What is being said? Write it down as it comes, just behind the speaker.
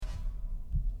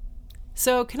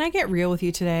So can I get real with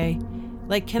you today?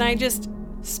 Can I just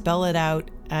spell it out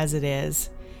as it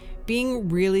is? Being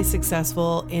really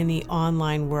successful in the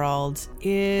online world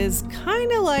is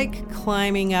kind of like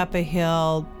climbing up a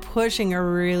hill, pushing a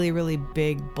really, really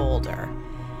big boulder.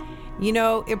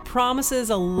 It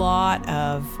promises a lot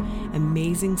of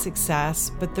amazing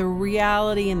success, but the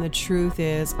reality and the truth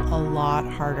is a lot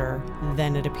harder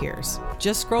than it appears.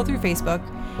 Just scroll through Facebook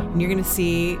and you're going to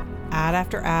see ad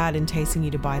after ad enticing you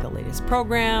to buy the latest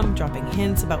program, dropping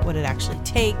hints about what it actually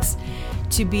takes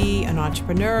to be an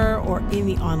entrepreneur or in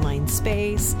the online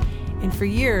space. And for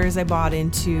years, I bought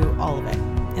into all of it.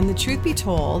 And the truth be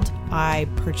told, I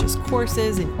purchased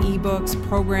courses and ebooks,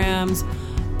 programs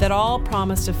that all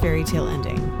promised a fairy tale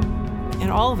ending. And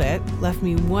all of it left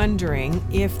me wondering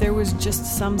if there was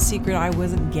just some secret I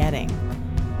wasn't getting,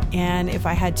 and if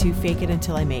I had to fake it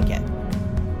until I make it.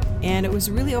 And it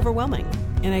was really overwhelming.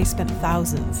 And I spent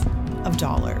thousands of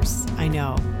dollars. I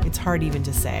know, it's hard even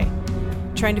to say,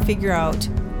 trying to figure out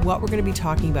what we're going to be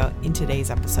talking about in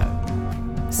today's episode.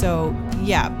 So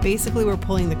yeah, basically we're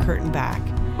pulling the curtain back,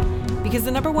 because the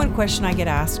number one question I get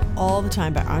asked all the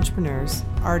time by entrepreneurs,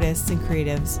 artists, and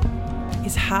creatives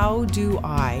is, how do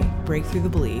I break through the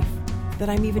belief that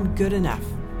I'm even good enough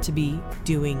to be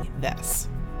doing this?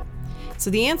 So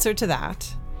the answer to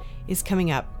that is coming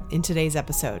up in today's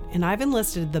episode. And I've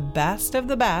enlisted the best of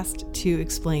the best to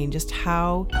explain just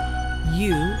how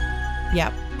you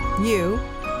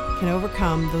can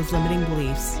overcome those limiting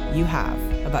beliefs you have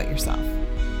about yourself.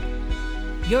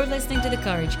 You're listening to The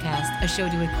Courage Cast, a show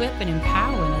to equip and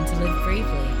empower women to live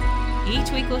bravely.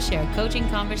 Each week we'll share coaching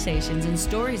conversations and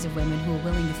stories of women who are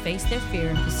willing to face their fear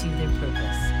and pursue their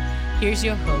purpose. Here's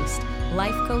your host,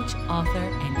 life coach, author,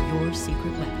 and your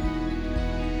secret weapon.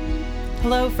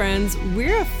 Hello, friends.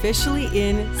 We're officially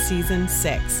in season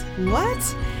 6.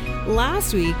 What?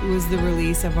 Last week was the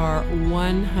release of our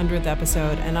 100th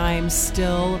episode, and I am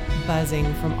still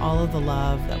buzzing from all of the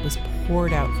love that was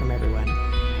poured out from everyone.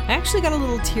 I actually got a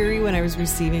little teary when I was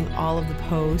receiving all of the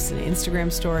posts and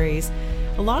Instagram stories.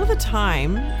 A lot of the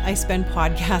time I spend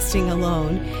podcasting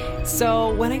alone,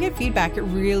 so when I get feedback, it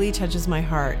really touches my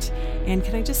heart. And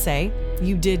can I just say,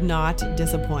 you did not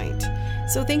disappoint.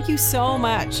 So thank you so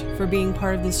much for being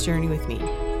part of this journey with me.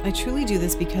 I truly do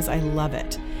this because I love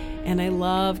it, and I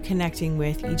love connecting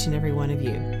with each and every one of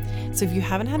you. So if you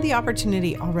haven't had the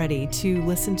opportunity already to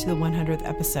listen to the 100th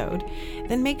episode,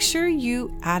 then make sure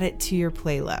you add it to your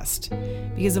playlist.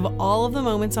 Because of all of the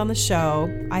moments on the show,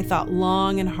 I thought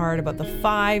long and hard about the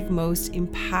 5 most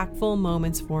impactful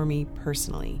moments for me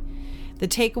personally. The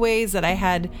takeaways that I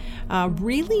had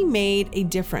really made a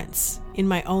difference in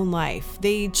my own life.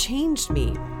 They changed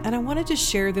me, and I wanted to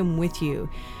share them with you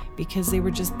because they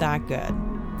were just that good.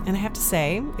 And I have to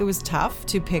say, it was tough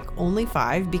to pick only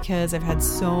 5 because I've had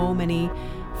so many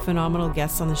phenomenal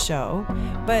guests on the show.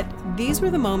 But these were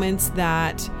the moments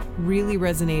that really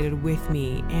resonated with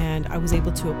me, and I was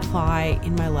able to apply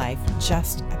in my life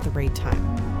just at the right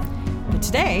time. But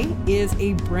today is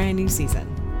a brand new season.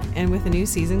 And with a new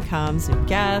season comes new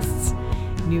guests,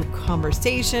 new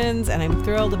conversations, and I'm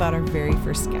thrilled about our very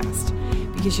first guest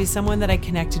because she's someone that I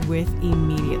connected with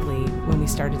immediately when we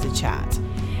started to chat.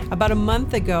 About a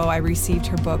month ago, I received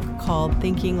her book called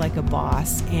Thinking Like a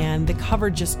Boss, and the cover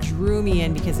just drew me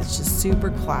in because it's just super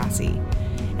classy.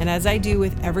 And as I do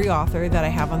with every author that I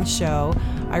have on the show,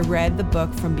 I read the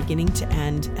book from beginning to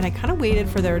end, and I kind of waited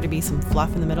for there to be some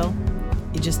fluff in the middle.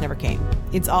 It just never came.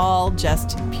 It's all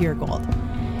just pure gold.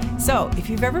 So if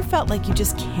you've ever felt like you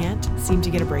just can't seem to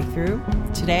get a breakthrough,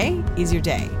 today is your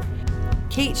day.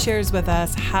 Kate shares with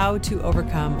us how to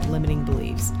overcome limiting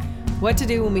beliefs, what to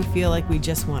do when we feel like we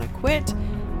just want to quit,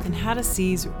 and how to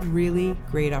seize really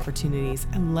great opportunities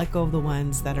and let go of the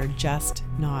ones that are just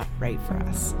not right for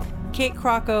us. Kate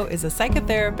Crocco is a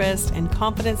psychotherapist and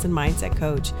confidence and mindset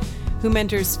coach who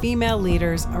mentors female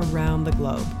leaders around the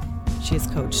globe. She has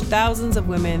coached thousands of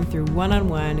women through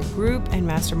one-on-one, group, and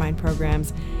mastermind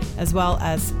programs, as well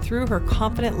as through her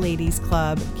Confident Ladies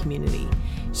Club community.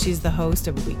 She's the host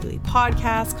of a weekly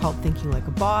podcast called Thinking Like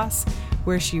a Boss,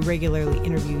 where she regularly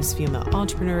interviews female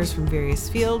entrepreneurs from various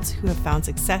fields who have found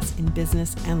success in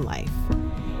business and life.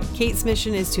 Kate's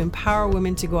mission is to empower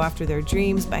women to go after their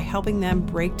dreams by helping them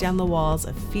break down the walls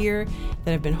of fear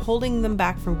that have been holding them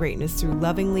back from greatness through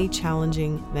lovingly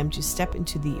challenging them to step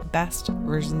into the best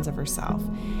versions of herself.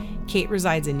 Kate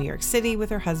resides in New York City with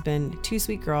her husband, 2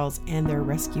 sweet girls, and their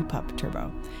rescue pup,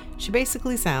 Turbo. She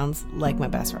basically sounds like my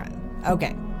best friend.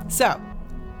 Okay, so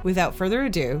without further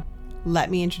ado, let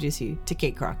me introduce you to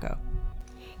Kate Crocco.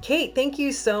 Kate, thank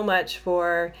you so much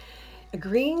for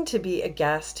agreeing to be a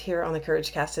guest here on the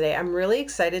Courage Cast today. I'm really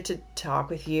excited to talk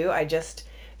with you. I just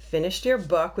finished your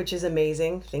book, which is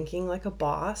amazing, Thinking Like a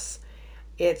Boss.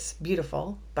 It's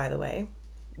beautiful, by the way.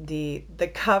 The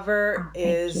cover Thank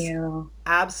is you.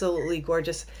 absolutely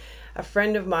gorgeous. A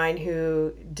friend of mine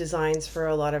who designs for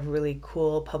a lot of really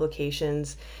cool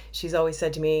publications, she's always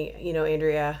said to me,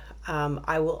 Andrea,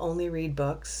 I will only read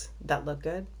books that look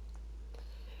good.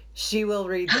 She will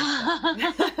read this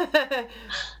book.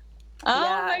 Oh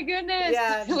Yeah, my goodness.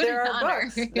 yeah, What there an are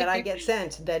honor. books that I get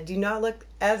sent that do not look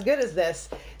as good as this.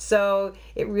 So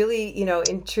it really,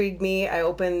 intrigued me. I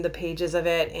opened the pages of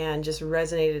it and just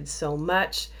resonated so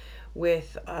much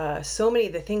with so many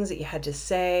of the things that you had to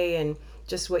say and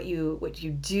just what you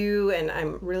do. And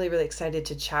I'm really, really excited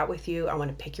to chat with you. I want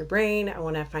to pick your brain. I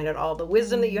want to find out all the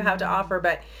wisdom that you have to offer.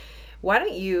 But why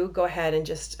don't you go ahead and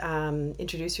just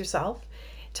introduce yourself?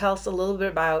 Tell us a little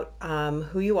bit about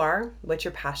who you are, what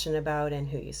you're passionate about, and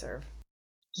who you serve.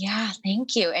 Yeah,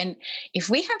 thank you. And if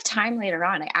we have time later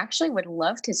on, I actually would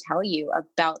love to tell you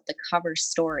about the cover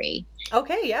story.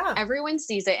 Okay, yeah. Everyone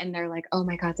sees it and they're like, oh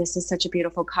my God, this is such a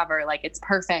beautiful cover. Like, it's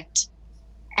perfect.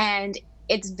 And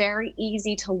it's very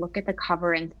easy to look at the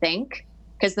cover and think,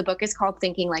 because the book is called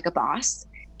Thinking Like a Boss.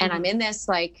 And I'm in this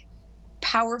like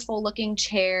powerful looking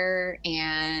chair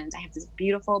and I have this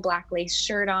beautiful black lace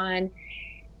shirt on.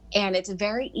 And it's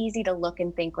very easy to look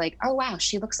and think like, oh, wow,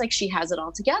 she looks like she has it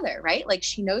all together, right? Like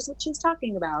she knows what she's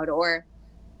talking about, or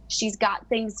she's got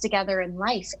things together in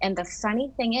life. And the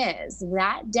funny thing is,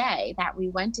 that day that we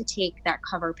went to take that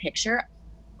cover picture,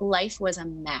 life was a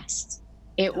mess.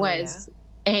 It was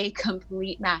a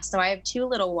complete mess. So I have two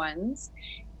little ones.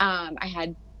 I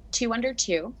had 2 under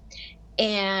 2.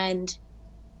 And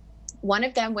one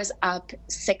of them was up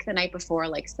sick the night before,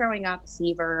 like throwing up,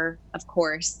 fever, of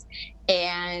course.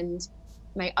 And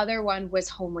my other one was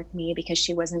home with me because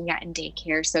she wasn't yet in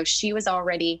daycare. So she was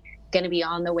already going to be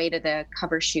on the way to the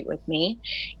cover shoot with me.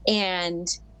 And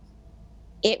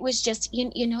it was just,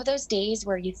 you know, those days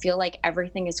where you feel like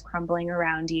everything is crumbling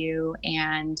around you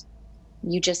and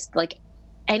you just like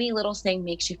any little thing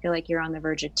makes you feel like you're on the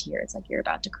verge of tears, like you're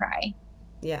about to cry.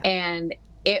 Yeah. And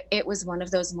it was one of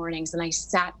those mornings, and I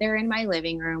sat there in my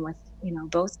living room with,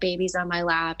 both babies on my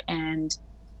lap and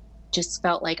just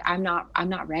felt like I'm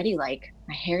not ready. Like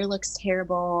my hair looks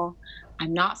terrible.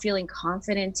 I'm not feeling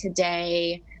confident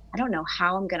today. I don't know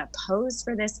how I'm going to pose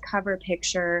for this cover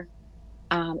picture.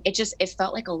 It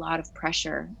felt like a lot of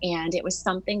pressure, and it was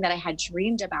something that I had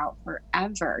dreamed about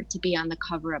forever, to be on the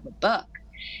cover of a book.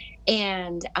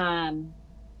 And,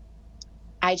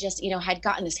 I just, had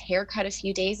gotten this haircut a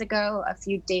few days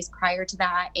prior to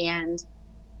that. And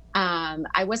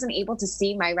I wasn't able to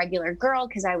see my regular girl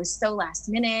because I was so last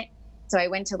minute. So I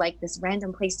went to like this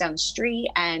random place down the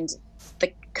street, and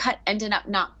the cut ended up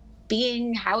not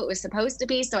being how it was supposed to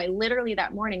be. So I literally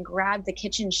that morning grabbed the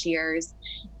kitchen shears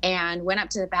and went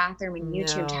up to the bathroom and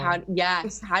YouTubed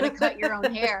how to cut your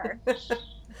own hair.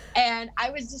 And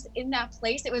I was just in that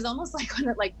place. It was almost like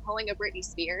pulling a Britney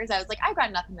Spears. I was like, I've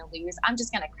got nothing to lose. I'm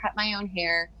just going to cut my own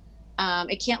hair.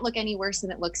 It can't look any worse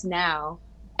than it looks now.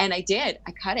 And I did.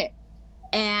 I cut it.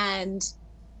 And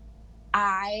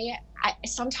I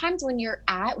sometimes when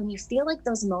you feel like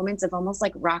those moments of almost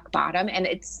like rock bottom, and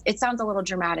it sounds a little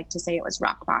dramatic to say it was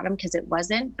rock bottom because it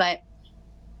wasn't, but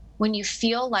when you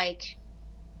feel like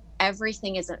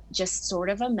everything is just sort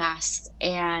of a mess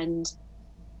and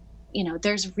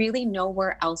there's really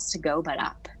nowhere else to go but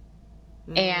up.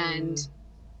 And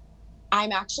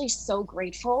I'm actually so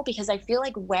grateful because I feel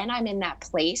like when I'm in that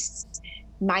place,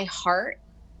 my heart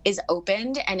is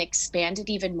opened and expanded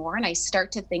even more. And I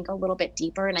start to think a little bit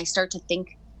deeper, and I start to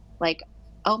think like,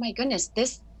 oh my goodness,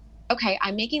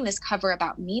 I'm making this cover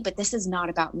about me, but this is not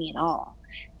about me at all.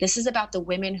 This is about the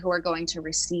women who are going to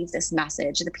receive this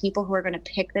message, the people who are going to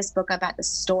pick this book up at the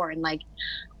store. And like,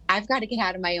 I've got to get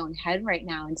out of my own head right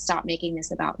now and stop making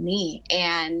this about me.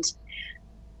 And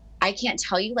I can't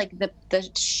tell you, like the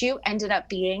shoot ended up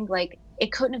being like,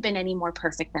 it couldn't have been any more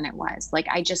perfect than it was. Like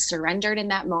I just surrendered in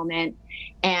that moment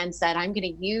and said, I'm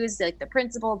going to use like the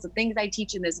principles, the things I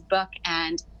teach in this book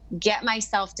and get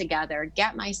myself together,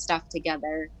 get my stuff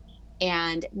together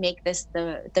and make this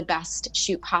the best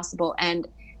shoot possible. And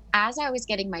as I was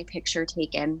getting my picture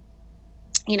taken,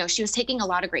 she was taking a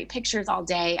lot of great pictures all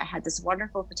day. I had this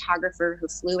wonderful photographer who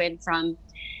flew in from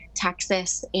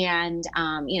Texas and,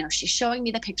 she's showing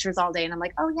me the pictures all day and I'm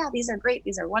like, oh yeah, these are great.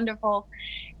 These are wonderful.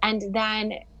 And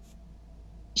then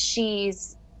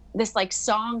this like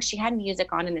song, she had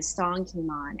music on and this song came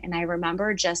on. And I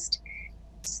remember just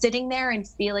sitting there and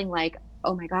feeling like,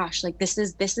 oh my gosh, like this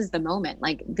is the moment.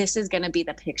 Like this is going to be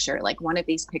the picture, like one of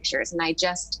these pictures. And I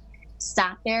just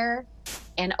sat there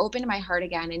and opened my heart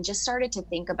again and just started to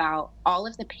think about all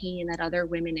of the pain that other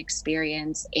women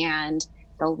experience and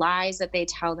the lies that they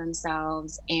tell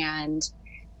themselves. And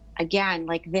again,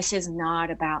 like, this is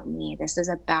not about me. This is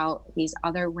about these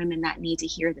other women that need to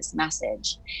hear this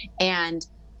message. And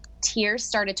tears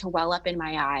started to well up in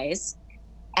my eyes.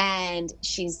 And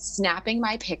she's snapping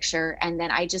my picture. And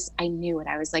then I knew it.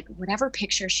 I was like, whatever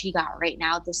picture she got right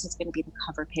now, this is going to be the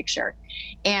cover picture.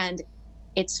 And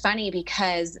it's funny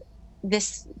because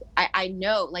I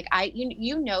know, like,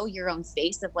 you know your own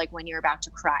face of like when you're about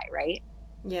to cry, right?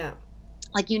 Yeah.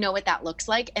 Like, you know what that looks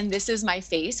like. And this is my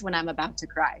face when I'm about to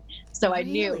cry. So I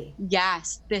knew,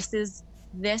 yes, this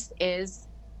is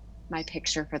my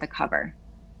picture for the cover.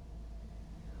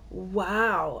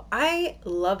 Wow. I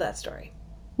love that story.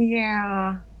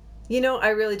 Yeah. You know, I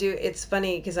really do. It's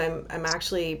funny because I'm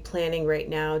actually planning right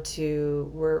now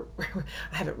to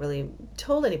I haven't really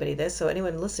told anybody this, so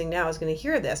anyone listening now is going to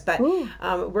hear this, but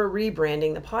we're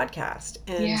rebranding the podcast.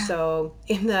 And so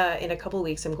in a couple of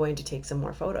weeks I'm going to take some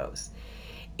more photos.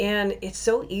 And it's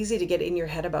so easy to get in your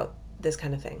head about this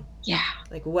kind of thing. Yeah.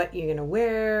 Like what you're going to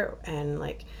wear and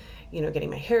like, you know, getting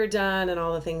my hair done and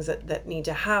all the things that need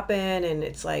to happen. And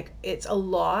it's like, it's a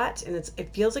lot, and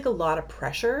it feels like a lot of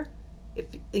pressure,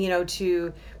 you know,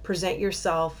 to present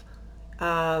yourself,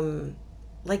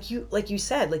 like you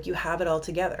said, like you have it all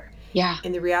together. Yeah.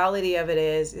 And the reality of it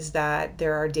is that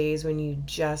there are days when you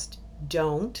just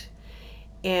don't.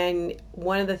 And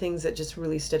one of the things that just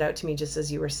really stood out to me, just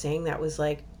as you were saying that, was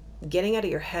like getting out of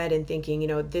your head and thinking, you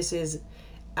know, this is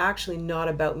actually not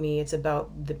about me. It's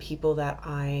about the people that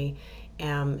I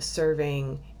am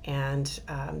serving and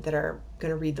that are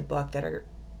going to read the book, that are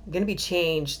going to be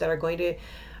changed, that are going to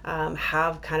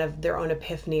have kind of their own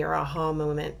epiphany or aha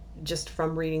moment just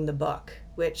from reading the book,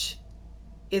 which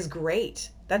is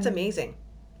great. That's amazing.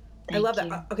 I love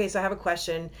that. Okay, so I have a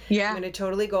question. Yeah. I'm going to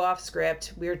totally go off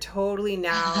script. We're totally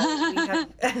now,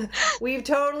 we've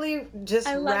totally just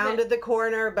rounded the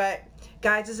corner, but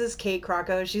guys, this is Kate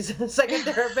Crocco. She's a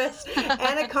psychotherapist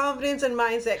and a confidence and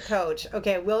mindset coach.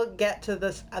 Okay, we'll get to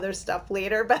this other stuff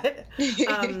later, but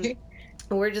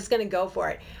we're just going to go for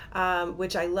it,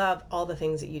 which I love all the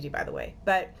things that you do, by the way.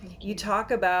 But you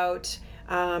talk about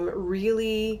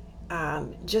really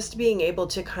just being able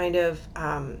to kind of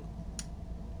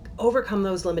overcome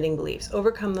those limiting beliefs,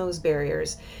 overcome those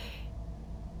barriers.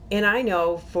 And I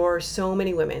know for so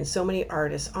many women, so many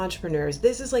artists, entrepreneurs,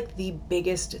 this is like the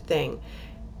biggest thing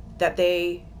that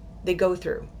they go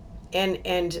through.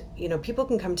 And you know, people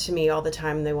can come to me all the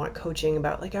time and they want coaching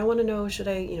about, like, I want to know, should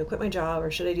I, you know, quit my job,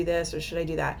 or should I do this, or should I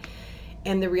do that?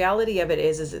 And the reality of it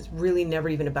is it's really never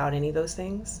even about any of those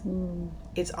things.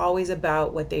 It's always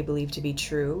about what they believe to be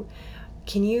true.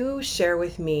 Can you share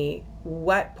with me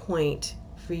what point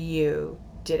for you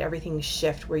did everything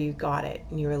shift where you got it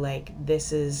and you were like,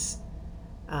 this is,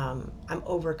 I'm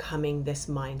overcoming this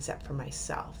mindset for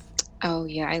myself? Oh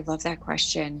yeah, I love that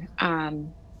question.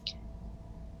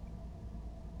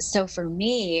 So for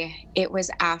me, it was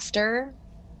after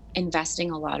investing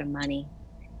a lot of money,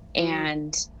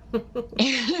 and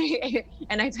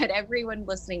and I bet everyone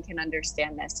listening can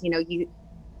understand this. You know, you,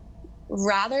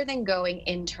 rather than going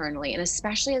internally, and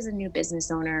especially as a new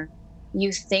business owner,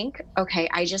 you think, okay,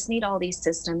 I just need all these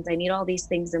systems, I need all these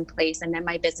things in place, and then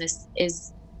my business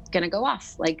is going to go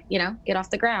off, like, you know, get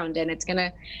off the ground, and it's going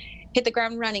to hit the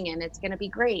ground running, and it's going to be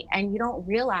great. And you don't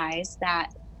realize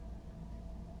that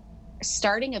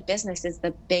starting a business is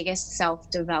the biggest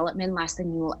self-development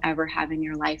lesson you will ever have in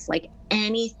your life. Like,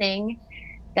 anything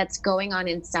that's going on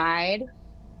inside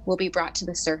will be brought to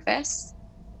the surface.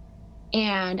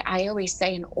 And I always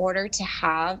say, in order to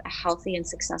have a healthy and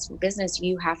successful business,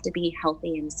 you have to be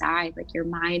healthy inside. Like, your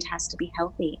mind has to be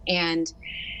healthy. And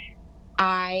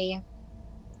I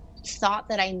thought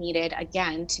that I needed,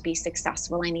 again, to be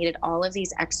successful, I needed all of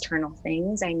these external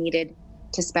things. I needed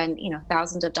to spend, you know,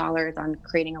 thousands of dollars on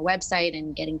creating a website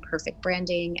and getting perfect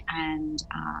branding, and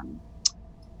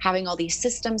having all these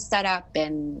systems set up,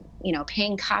 and, you know,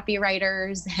 paying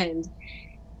copywriters. And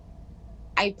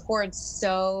I poured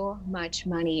so much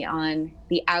money on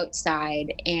the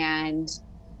outside and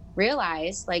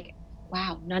realized, like,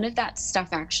 wow, none of that stuff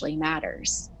actually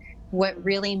matters. What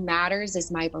really matters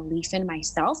is my belief in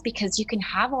myself, because you can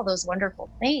have all those wonderful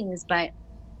things, but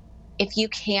if you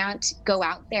can't go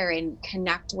out there and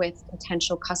connect with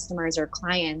potential customers or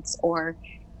clients, or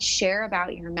share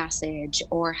about your message,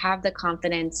 or have the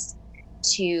confidence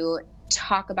to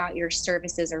talk about your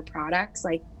services or products,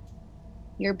 like,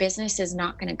 your business is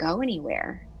not going to go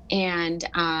anywhere. And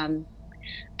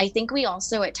I think we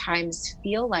also at times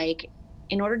feel like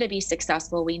in order to be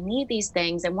successful, we need these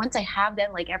things. And once I have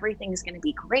them, like everything's going to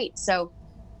be great. So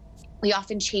we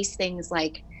often chase things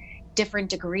like different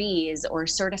degrees or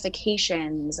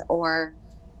certifications or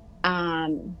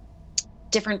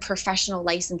different professional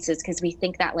licenses, because we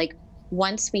think that like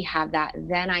once we have that,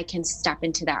 then I can step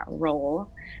into that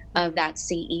role of that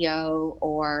CEO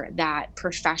or that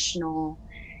professional.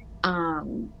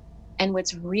 And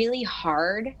what's really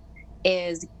hard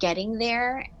is getting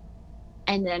there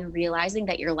and then realizing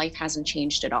that your life hasn't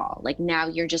changed at all. Like now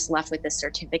you're just left with this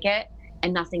certificate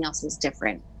and nothing else is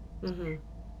different. Mm-hmm.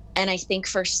 And I think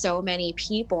for so many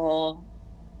people,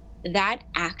 that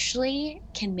actually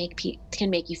can make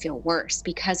you feel worse,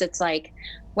 because it's like,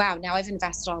 wow, now I've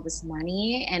invested all this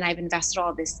money and I've invested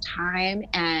all this time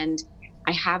and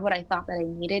I have what I thought that I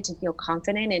needed to feel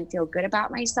confident and feel good about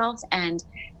myself. And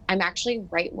I'm actually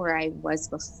right where I was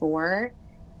before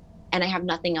and I have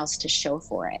nothing else to show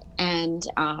for it. And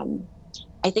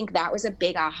I think that was a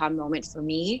big aha moment for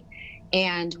me.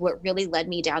 And what really led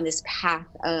me down this path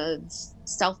of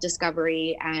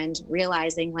self-discovery and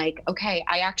realizing like, okay,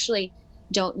 I actually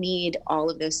don't need all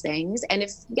of those things. And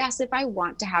if I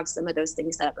want to have some of those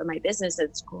things set up in my business,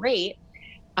 it's great.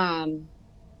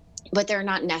 But they're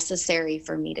not necessary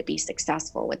for me to be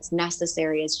successful. What's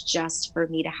necessary is just for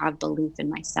me to have belief in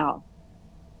myself.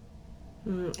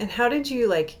 And how did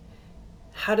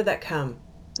that come?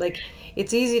 Like,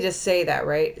 it's easy to say that,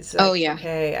 right? It's like, Oh, yeah.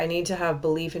 Okay, I need to have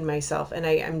belief in myself. And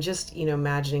I'm just,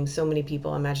 imagining so many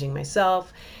people, imagining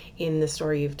myself in the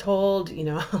story you've told,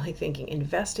 like thinking,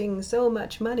 investing so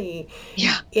much money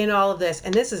in all of this.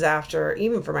 And this is after,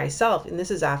 even for myself, and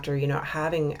this is after,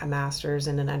 having a master's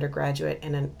and an undergraduate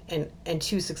and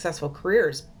two successful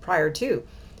careers prior to.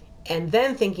 And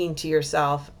then thinking to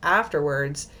yourself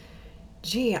afterwards,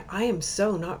 gee, I am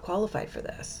so not qualified for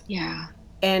this. Yeah.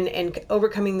 And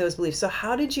overcoming those beliefs. So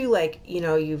how did you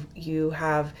you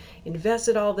have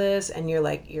invested all this and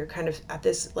you're kind of at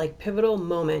this like pivotal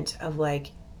moment of like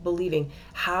believing.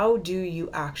 How do you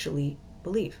actually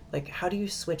believe? Like, how do you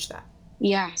switch that?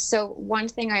 Yeah. So one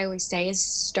thing I always say is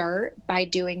start by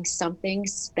doing something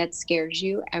that scares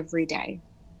you every day.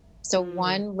 So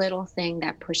one little thing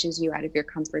that pushes you out of your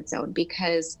comfort zone,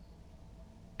 because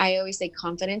I always say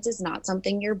confidence is not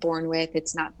something you're born with.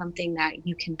 It's not something that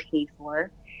you can pay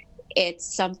for. It's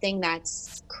something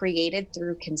that's created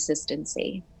through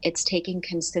consistency. It's taking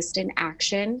consistent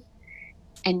action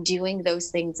and doing those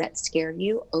things that scare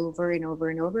you over and over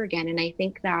and over again. And I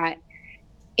think that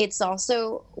it's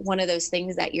also one of those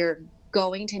things that you're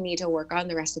going to need to work on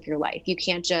the rest of your life. You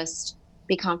can't just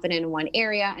be confident in one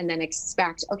area and then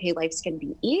expect, okay, life's going to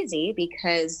be easy,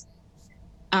 because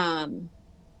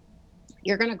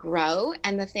you're going to grow.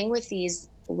 And the thing with these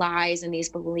lies and these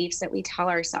beliefs that we tell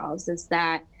ourselves is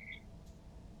that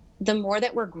the more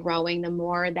that we're growing, the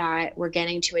more that we're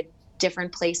getting to a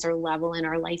different place or level in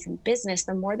our life and business,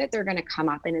 the more that they're going to come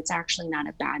up. And it's actually not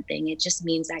a bad thing. It just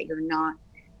means that you're not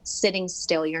sitting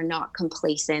still. You're not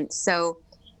complacent. So,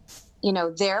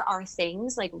 there are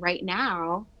things like right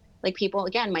now, like people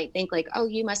again might think like, oh,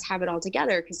 you must have it all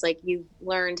together because like you've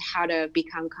learned how to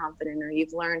become confident or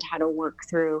you've learned how to work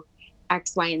through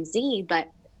X, Y, and Z. But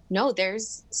no,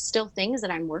 there's still things that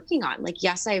I'm working on. Like,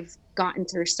 yes, I've gotten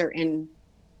through certain,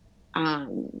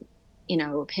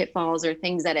 pitfalls or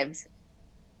things that have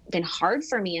been hard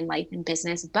for me in life and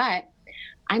business, but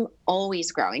I'm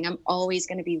always growing. I'm always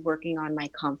going to be working on my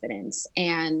confidence.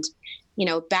 And,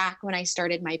 back when I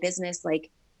started my business, like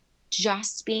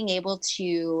just being able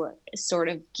to sort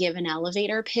of give an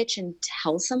elevator pitch and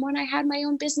tell someone I had my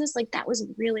own business, like that was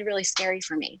really, really scary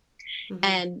for me. Mm-hmm.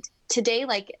 And today,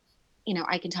 like,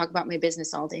 I can talk about my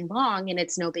business all day long and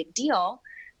it's no big deal,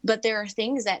 but there are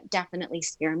things that definitely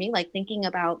scare me, like thinking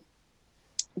about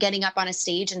getting up on a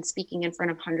stage and speaking in front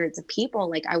of hundreds of people.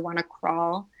 Like I want to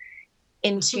crawl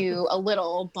into a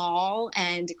little ball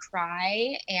and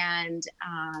cry and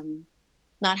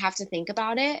not have to think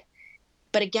about it.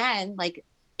 But again, like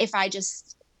if I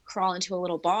just crawl into a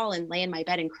little ball and lay in my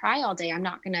bed and cry all day, I'm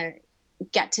not going to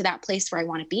get to that place where I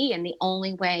want to be. And the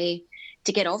only way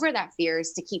to get over that fear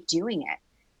is to keep doing it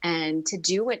and to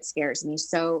do what scares me.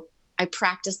 So I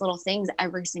practice little things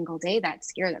every single day that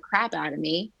scare the crap out of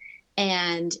me.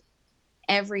 And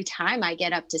every time I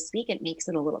get up to speak, it makes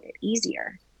it a little bit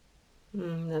easier.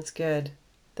 That's good.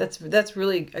 That's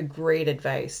really a great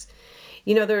advice.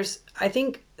 I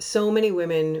think so many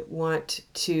women want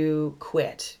to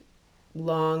quit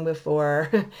long before,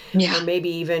 or maybe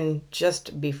even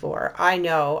just before. I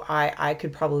know I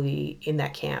could probably be in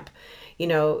that camp.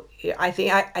 I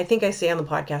think I say on the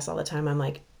podcast all the time, I'm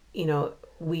like,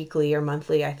 weekly or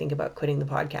monthly, I think about quitting the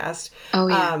podcast. Oh,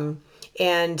 yeah.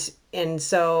 And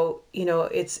so,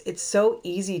 it's so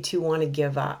easy to want to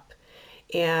give up.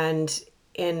 And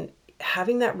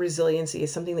having that resiliency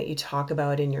is something that you talk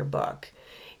about in your book.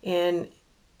 And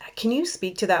can you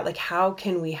speak to that? Like, how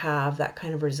can we have that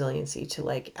kind of resiliency to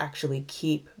like actually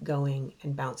keep going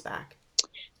and bounce back?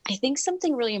 I think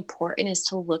something really important is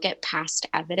to look at past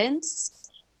evidence.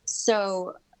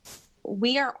 So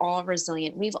we are all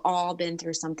resilient. We've all been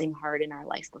through something hard in our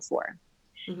life before.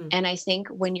 Mm-hmm. And I think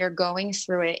when you're going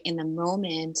through it in the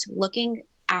moment, looking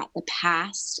at the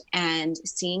past and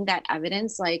seeing that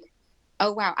evidence, like,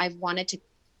 oh, wow, I've wanted to,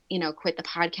 quit the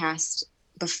podcast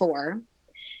before.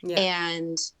 Yeah.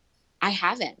 And I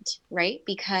haven't, right?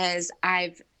 Because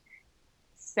I've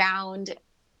found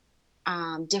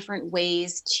different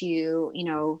ways to,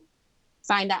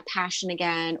 find that passion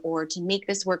again, or to make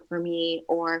this work for me,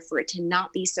 or for it to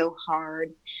not be so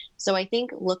hard. So I think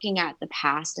looking at the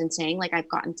past and saying, like, I've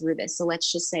gotten through this. So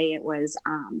let's just say it was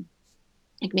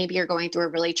like maybe you're going through a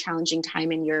really challenging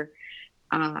time in your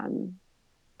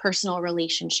personal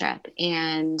relationship.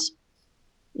 And,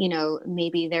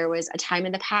 maybe there was a time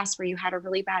in the past where you had a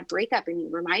really bad breakup, and you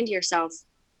remind yourself,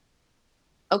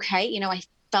 okay, I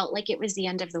felt like it was the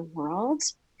end of the world,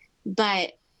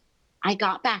 but I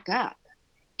got back up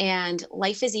and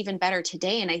life is even better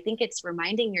today. And I think it's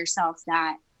reminding yourself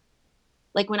that,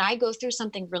 like, when I go through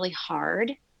something really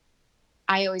hard,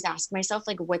 I always ask myself,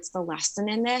 like, what's the lesson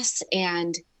in this?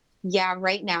 And yeah,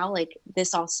 right now, like,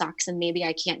 this all sucks and maybe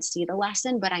I can't see the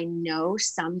lesson, but I know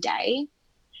someday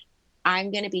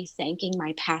I'm going to be thanking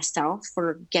my past self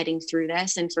for getting through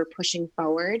this and for pushing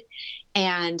forward.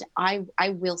 And I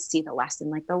will see the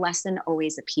lesson. Like, the lesson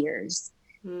always appears.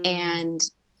 And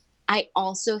I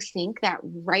also think that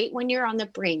right when you're on the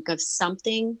brink of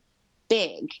something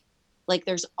big, like,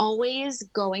 there's always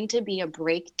going to be a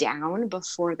breakdown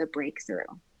before the breakthrough.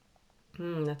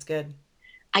 That's good.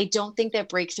 I don't think that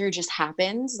breakthrough just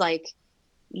happens. Like,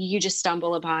 you just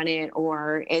stumble upon it,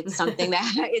 or it's something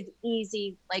that is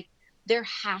easy. Like, there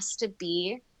has to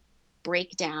be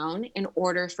breakdown in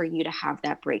order for you to have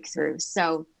that breakthrough.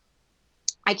 So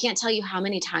I can't tell you how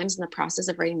many times in the process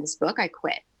of writing this book, I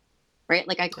quit, right?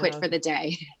 Like, I quit for the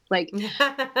day. Like,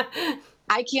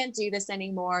 I can't do this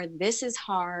anymore. This is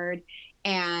hard.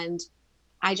 And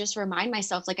I just remind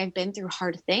myself, like, I've been through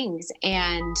hard things.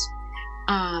 And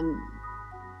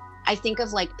I think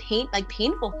of like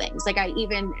painful things. Like,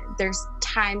 there's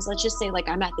times, let's just say, like,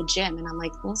 I'm at the gym and I'm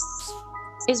like, this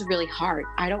is really hard.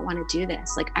 I don't want to do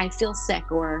this. Like, I feel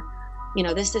sick, or,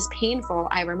 this is painful.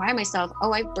 I remind myself,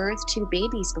 oh, I've birthed 2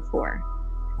 babies before.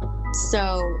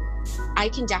 So I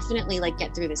can definitely, like,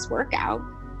 get through this workout,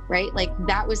 right? Like,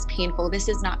 that was painful. This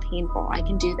is not painful. I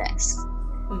can do this.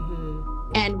 Mm-hmm.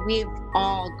 And we've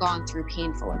all gone through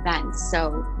painful events.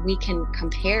 So we can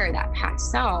compare that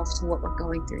past self to what we're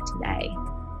going through today.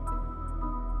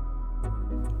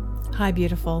 Hi,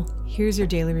 beautiful. Here's your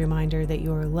daily reminder that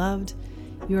you are loved,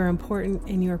 you are important,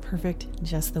 and you are perfect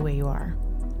just the way you are.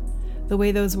 The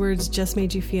way those words just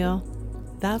made you feel,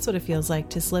 that's what it feels like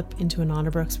to slip into an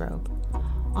Onderbroeks robe.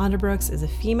 Onderbroeks is a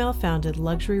female-founded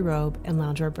luxury robe and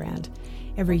loungewear brand.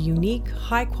 Every unique,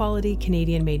 high-quality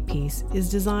Canadian-made piece is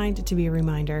designed to be a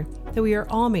reminder that we are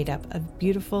all made up of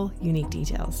beautiful, unique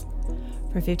details.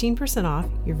 For 15% off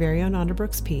your very own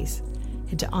Onderbroeks piece,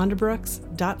 head to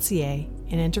onderbroeks.ca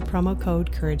and enter promo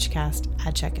code CourageCast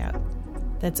at checkout.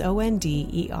 That's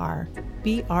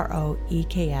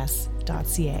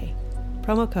ONDERBROEKS.ca.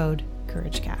 Promo code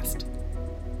CourageCast.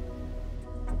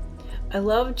 I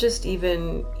love just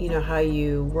even, how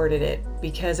you worded it,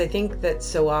 because I think that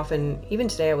so often, even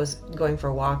today I was going for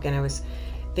a walk and I was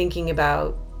thinking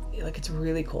about, like, it's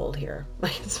really cold here.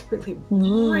 Like, it's really,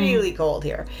 really cold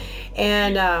here.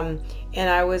 And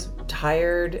I was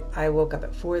tired. I woke up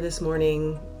at 4 this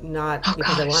morning, not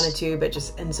because I wanted to, but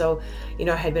just, and so,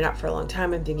 I had been up for a long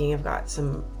time. I'm thinking I've got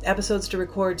some episodes to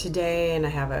record today and I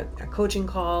have a coaching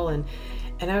call, and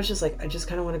I was just like, I just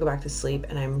kind of want to go back to sleep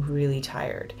and I'm really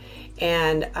tired.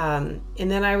 And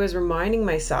then I was reminding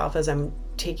myself as I'm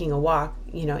taking a walk,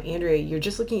 Andrea, you're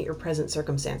just looking at your present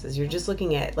circumstances. You're just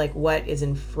looking at, like, what is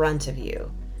in front of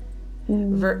you.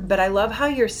 But I love how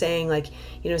you're saying, like,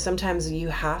 sometimes you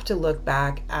have to look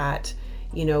back at,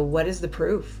 what is the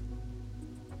proof,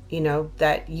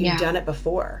 that you've done it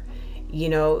before.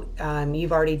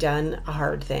 You've already done a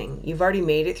hard thing. You've already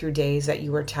made it through days that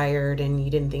you were tired and you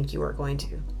didn't think you were going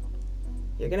to.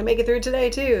 You're going to make it through today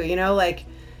too,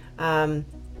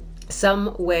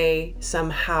 some way,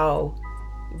 somehow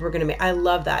we're going to make, I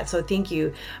love that. So thank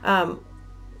you.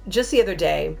 Just the other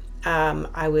day,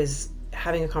 I was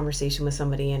having a conversation with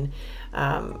somebody, and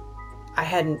I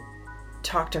hadn't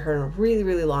talked to her in a really,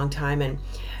 really long time. And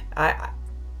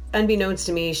unbeknownst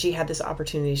to me, she had this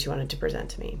opportunity she wanted to present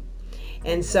to me.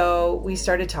 And so we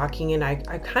started talking, and I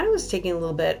kind of was taken a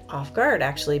little bit off guard,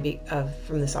 actually,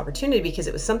 from this opportunity, because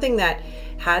it was something that,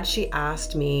 had she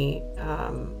asked me,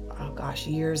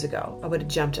 years ago, I would have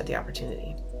jumped at the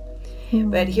opportunity.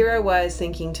 Mm. But here I was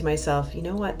thinking to myself, you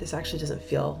know what, this actually doesn't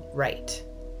feel right.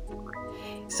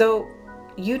 So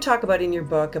you talk about in your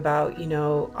book about,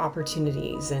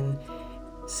 opportunities and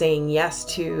saying yes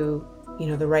to,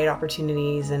 the right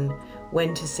opportunities and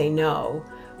when to say no.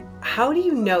 How do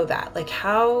you know that? Like,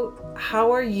 how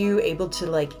are you able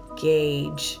to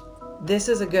gauge, this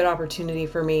is a good opportunity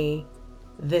for me,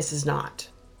 this is not?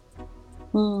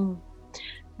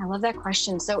 I love that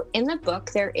question. So in the book,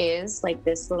 there is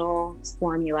this little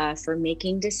formula for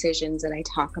making decisions that I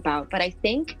talk about. But I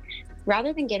think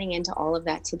rather than getting into all of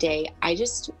that today, I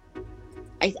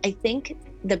think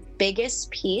the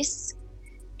biggest piece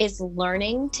is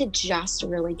learning to just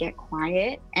really get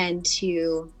quiet and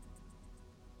to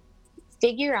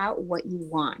figure out what you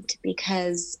want.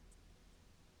 Because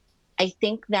I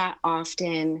think that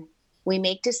often we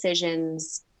make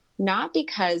decisions not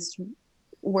because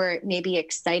we're maybe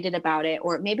excited about it,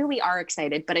 or maybe we are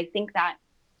excited, but I think that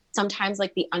sometimes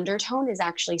the undertone is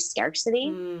actually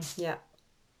scarcity. Yeah.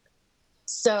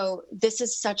 So this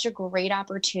is such a great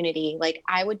opportunity.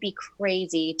 I would be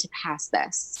crazy to pass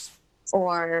this,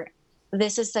 or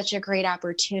this is such a great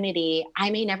opportunity,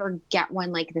 I may never get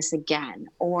one like this again.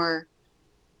 Or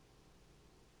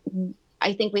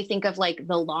I think we think of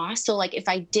the loss. So if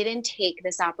I didn't take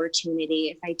this opportunity,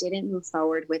 if I didn't move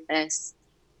forward with this,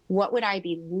 what would I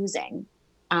be losing?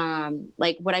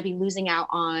 Would I be losing out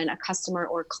on a customer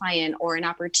or client or an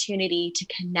opportunity to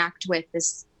connect with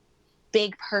this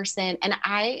big person? And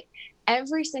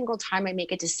every single time I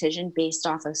make a decision based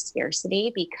off of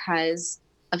scarcity because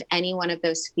of any one of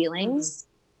those feelings,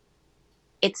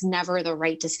 it's never the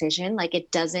right decision.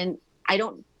 I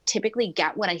don't typically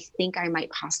get what I think I might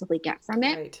possibly get from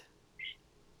it. Right.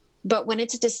 But when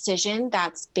it's a decision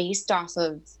that's based off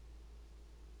of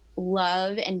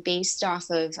love and based off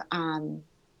of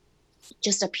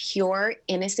just a pure,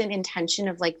 innocent intention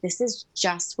of this is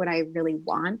just what I really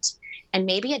want. And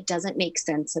maybe it doesn't make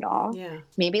sense at all. Yeah.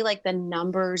 Maybe the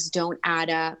numbers don't add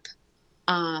up.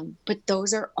 But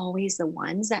those are always the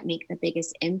ones that make the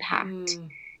biggest impact.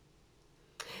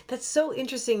 That's so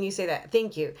interesting you say that.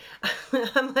 Thank you.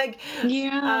 I'm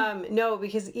yeah. No,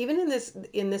 because even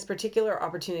in this particular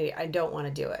opportunity, I don't want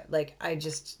to do it.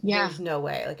 There's no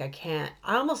way. I can't.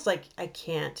 I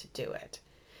can't do it.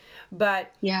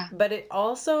 But it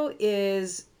also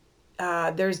is,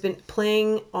 there's been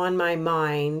playing on my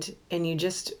mind, and you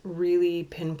just really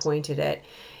pinpointed it,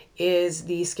 is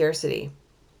the scarcity.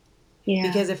 Yeah.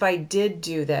 Because if I did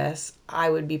do this, I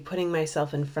would be putting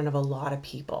myself in front of a lot of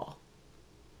people.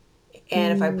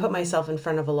 And if I put myself in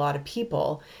front of a lot of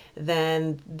people,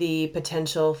 then the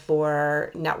potential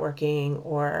for networking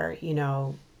or,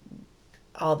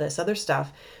 all this other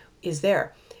stuff is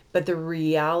there. But the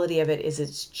reality of it is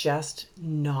it's just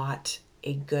not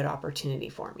a good opportunity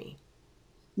for me.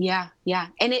 Yeah. Yeah.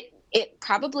 And it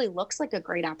probably looks like a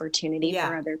great opportunity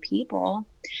for other people.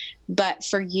 But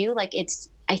for you,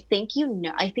 I think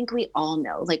we all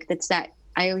know, that's that,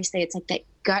 I always say it's that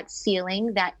gut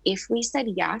feeling that if we said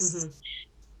yes,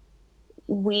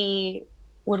 we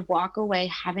would walk away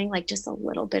having just a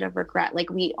little bit of regret.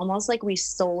 We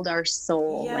sold our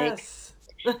soul. Yes.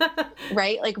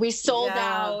 Right? We sold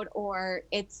out, or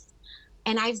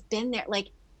and I've been there,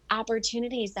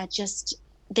 opportunities that just,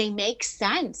 they make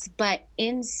sense, but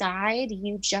inside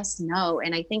you just know.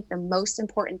 And I think the most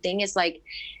important thing is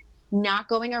not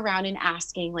going around and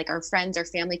asking our friends or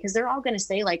family, because they're all going to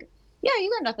say yeah,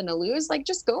 you got nothing to lose.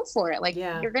 Just go for it.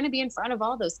 You're going to be in front of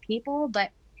all those people,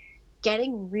 but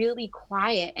getting really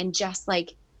quiet and just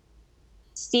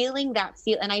feeling that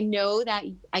feel. And I know that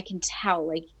I can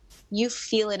tell, you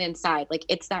feel it inside.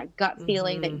 It's that gut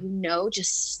feeling that,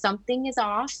 just something is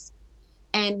off.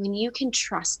 And when you can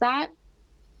trust that,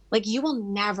 you will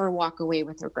never walk away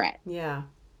with regret. Yeah.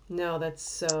 No, that's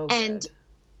so And good.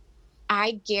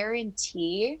 I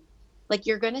guarantee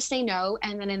you're going to say no.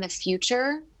 And then in the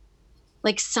future,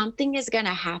 something is going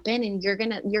to happen, and you're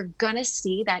going to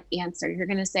see that answer. You're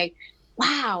going to say,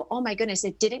 wow, oh my goodness,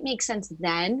 it didn't make sense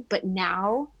then, but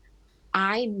now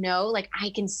I know, I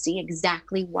can see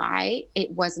exactly why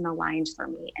it wasn't aligned for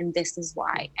me. And this is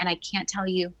why. And I can't tell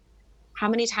you how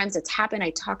many times it's happened.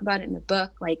 I talk about it in the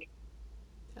book,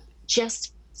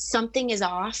 just something is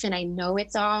off, and I know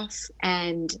it's off,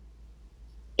 and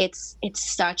it's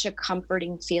such a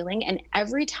comforting feeling. And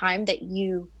every time that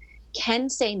you can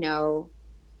say no,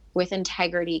 with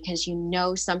integrity because you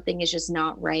know something is just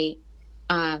not right,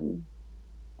 um,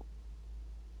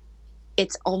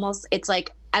 it's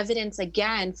like evidence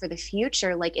again for the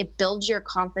future. Like it builds your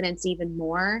confidence even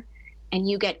more, and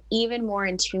you get even more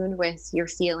in tune with your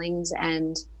feelings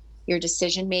and your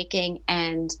decision making.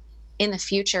 And in the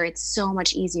future, it's so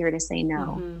much easier to say no.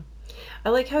 Mm-hmm. I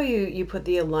like how you put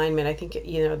the alignment. I think,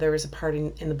 there was a part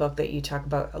in the book that you talk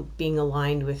about being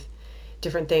aligned with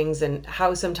different things and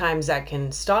how sometimes that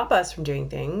can stop us from doing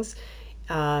things,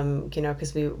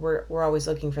 because we're always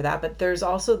looking for that. But there's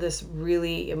also this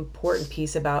really important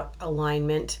piece about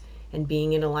alignment and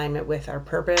being in alignment with our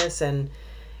purpose. And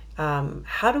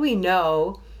how do we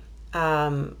know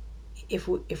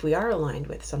if we are aligned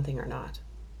with something or not?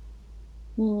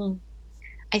 Hmm.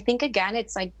 I think again,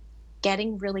 it's like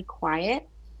getting really quiet.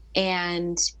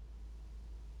 And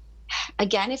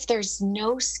again, if there's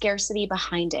no scarcity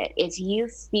behind it, if you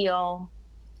feel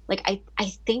like, I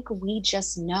think we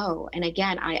just know. And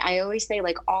again, I always say,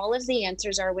 like, all of the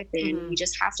answers are within. Mm-hmm. We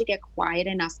just have to get quiet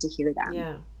enough to hear them.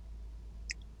 Yeah.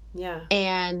 Yeah.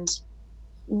 And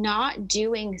not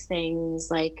doing things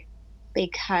like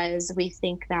because we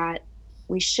think that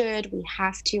we should, we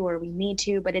have to, or we need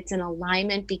to, but it's in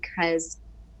alignment because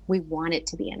we want it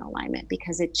to be in alignment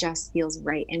because it just feels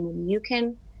right. And when you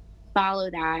can follow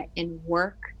that and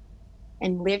work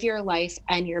and live your life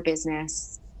and your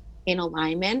business in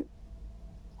alignment,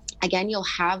 again, you'll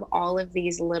have all of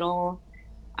these little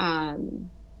um,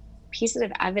 pieces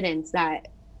of evidence that,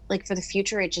 like, for the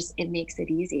future, it makes it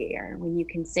easier when you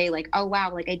can say, like, oh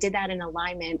wow, like I did that in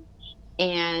alignment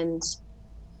and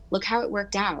look how it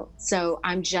worked out. So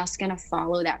I'm just going to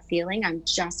follow that feeling. I'm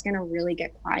just going to really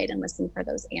get quiet and listen for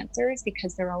those answers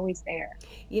because they're always there.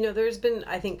 There's been,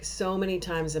 I think, so many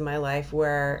times in my life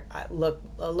where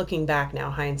looking back now,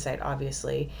 hindsight,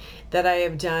 obviously, that I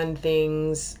have done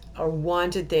things or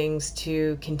wanted things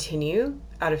to continue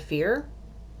out of fear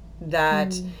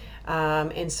that,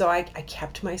 and so I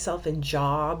kept myself in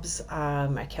jobs.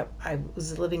 I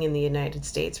was living in the United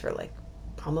States for like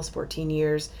almost 14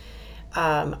 years.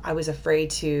 I was afraid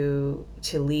to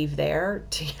leave there,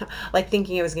 like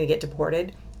thinking I was going to get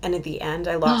deported. And at the end,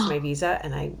 I lost my visa,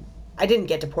 and I didn't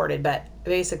get deported, but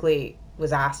basically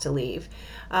was asked to leave.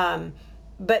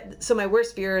 But so my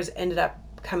worst fears ended up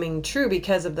coming true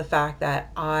because of the fact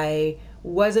that I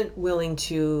wasn't willing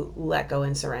to let go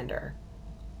and surrender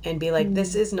and be like,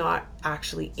 this is not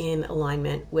actually in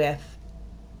alignment with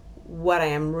what I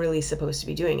am really supposed to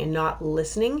be doing, and not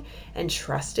listening and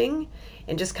trusting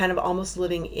and just kind of almost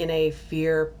living in a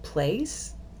fear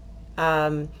place,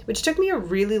 which took me a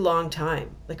really long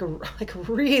time, like a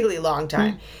really long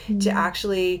time to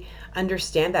actually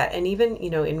understand that. And even,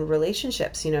 in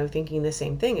relationships, thinking the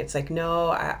same thing. It's like, no,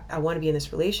 I want to be in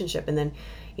this relationship. And then,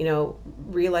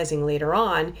 realizing later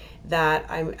on that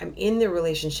I'm in the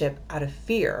relationship out of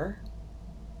fear,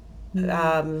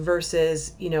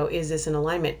 versus, is this in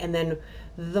alignment? And then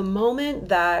the moment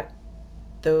that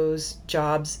those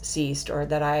jobs ceased, or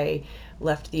that I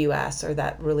left the US, or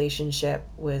that relationship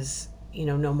was,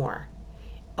 no more,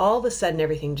 all of a sudden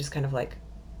everything just kind of like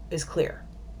is clear.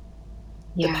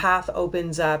 Yeah. The path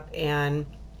opens up, and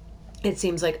it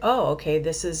seems like, oh, okay,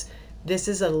 this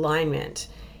is alignment.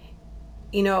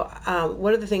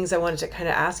 One of the things I wanted to kind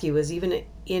of ask you was, even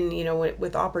in,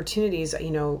 with opportunities,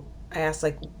 I asked,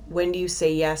 like, when do you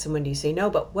say yes and when do you say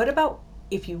no? But what about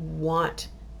if you want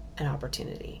an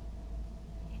opportunity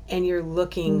and you're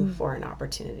looking for an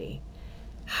opportunity?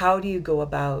 How do you go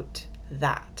about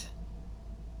that?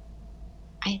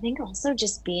 I think also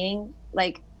just being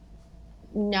like,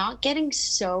 not getting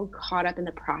so caught up in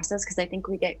the process, because I think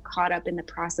we get caught up in the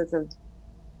process of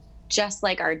just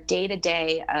like our day to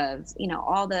day of,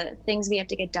 all the things we have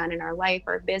to get done in our life,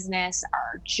 our business,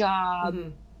 our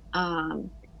job,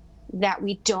 that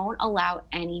we don't allow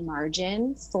any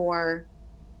margin for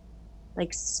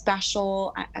like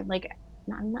special, like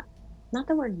not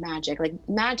the word magic, like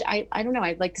I don't know.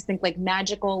 I'd like to think like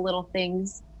magical little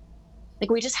things.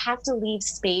 Like we just have to leave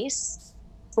space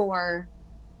for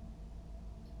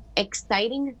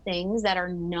exciting things that are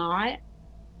not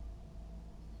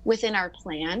within our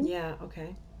plan. Yeah.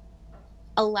 Okay.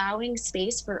 Allowing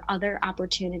space for other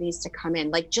opportunities to come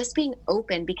in, like just being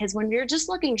open, because when we're just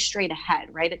looking straight ahead,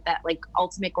 right, at that like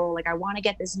ultimate goal, like I want to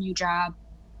get this new job,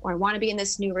 or I want to be in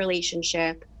this new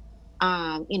relationship,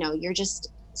 you're just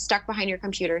stuck behind your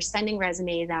computer, sending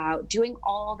resumes out, doing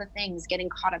all the things, getting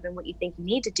caught up in what you think you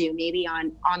need to do, maybe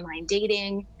on online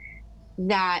dating,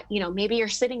 that, maybe you're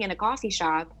sitting in a coffee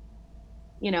shop,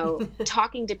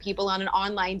 talking to people on an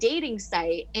online dating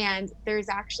site, and there's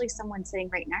actually someone sitting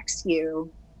right next to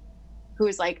you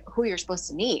who's like who you're supposed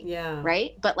to meet. Yeah.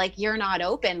 Right. But like, you're not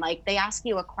open. Like they ask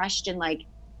you a question like,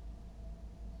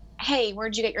 hey,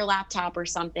 where'd you get your laptop or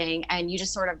something? And you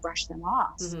just sort of brush them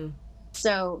off. Mm-hmm.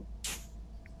 So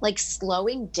like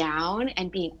slowing down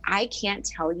and I can't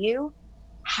tell you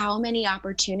how many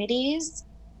opportunities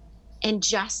and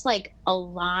just like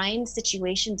aligned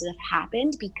situations have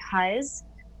happened because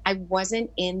I wasn't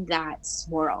in that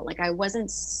swirl. Like I wasn't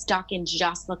stuck in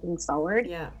just looking forward.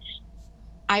 Yeah.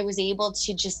 I was able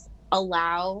to just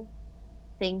allow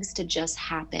things to just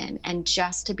happen and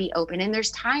just to be open. And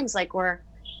there's times like where,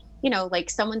 like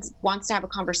someone wants to have a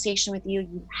conversation with you,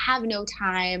 you have no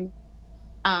time.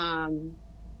 But,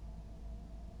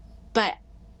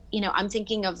 I'm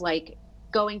thinking of like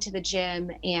going to the gym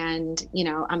and,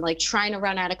 I'm like trying to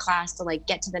run out of class to like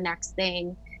get to the next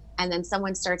thing. And then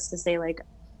someone starts to say like,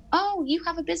 oh, you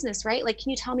have a business, right? Like, can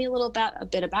you tell me a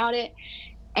bit about it?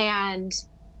 And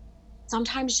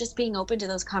sometimes just being open to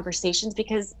those conversations,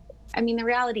 because the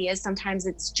reality is sometimes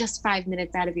it's just 5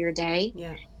 minutes out of your day.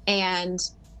 Yeah. And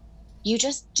you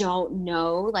just don't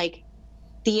know like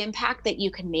the impact that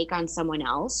you can make on someone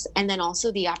else. And then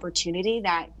also the opportunity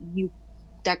that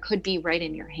could be right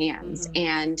in your hands. Mm-hmm.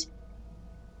 And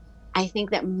I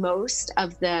think that most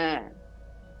of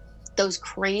those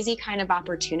crazy kind of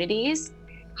opportunities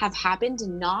have happened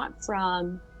not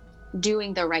from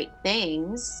doing the right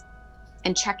things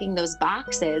and checking those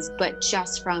boxes, but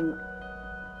just from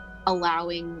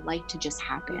allowing life to just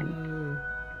happen.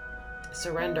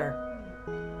 Surrender.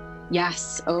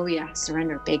 Yes. Oh yeah.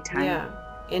 Surrender big time. Yeah.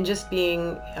 And just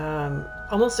being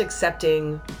almost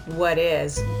accepting what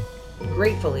is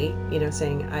gratefully,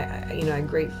 saying, I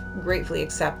gratefully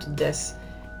accept this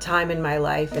time in my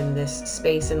life and this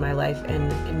space in my life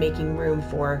and making room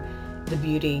for the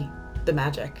beauty, the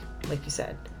magic, like you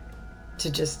said,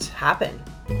 to just happen.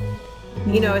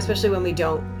 Especially when we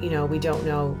don't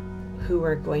know who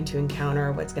we're going to encounter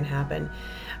or what's going to happen.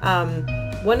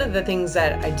 One of the things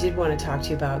that I did want to talk to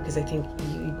you about, because I think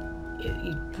you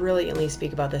brilliantly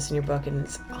speak about this in your book, and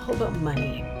it's all about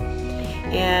money.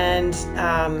 And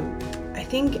I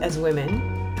think as women,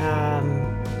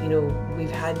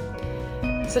 we've had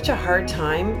such a hard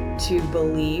time to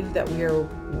believe that we are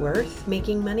worth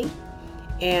making money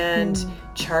and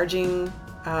charging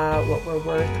what we're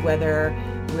worth, whether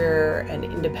we're an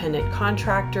independent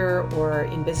contractor or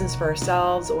in business for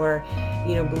ourselves, or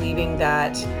believing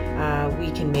that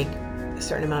we can make a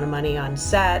certain amount of money on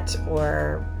set,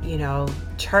 or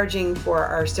charging for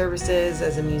our services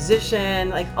as a musician,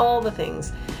 like all the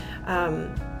things.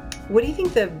 What do you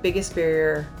think the biggest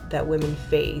barrier that women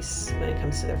face when it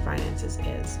comes to their finances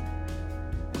is?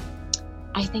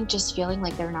 I think just feeling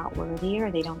like they're not worthy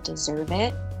or they don't deserve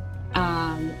it,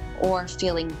 or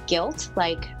feeling guilt,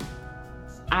 like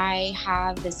I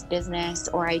have this business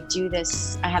or I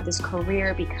have this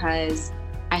career because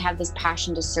I have this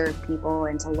passion to serve people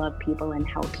and to love people and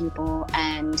help people,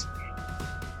 and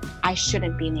I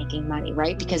shouldn't be making money,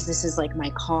 right? Because this is like my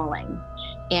calling.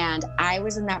 And I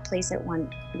was in that place at one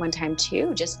time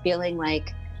too, just feeling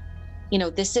like,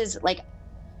 this is like,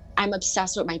 I'm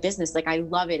obsessed with my business. Like I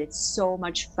love it. It's so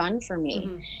much fun for me.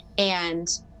 Mm-hmm. And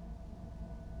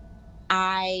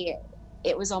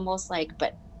it was almost like,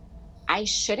 but I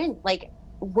shouldn't, like,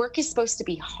 work is supposed to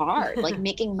be hard. Like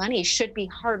making money should be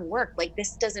hard work. Like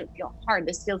this doesn't feel hard.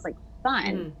 This feels like fun.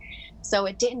 Mm-hmm. So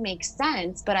it didn't make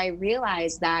sense, but I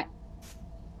realized that,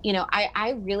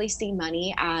 I really see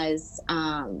money as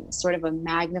sort of a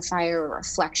magnifier or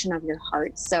reflection of your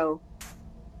heart. So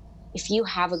if you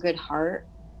have a good heart,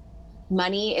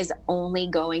 money is only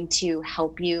going to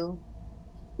help you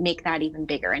make that even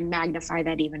bigger and magnify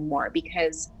that even more,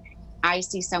 because I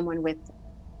see someone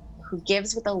who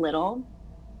gives with a little,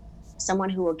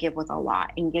 someone who will give with a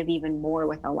lot and give even more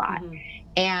with a lot. Mm-hmm.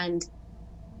 And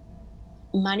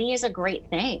money is a great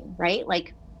thing, right?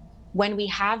 Like when we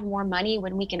have more money,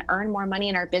 when we can earn more money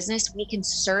in our business, we can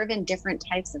serve in different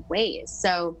types of ways.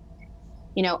 So,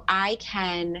 I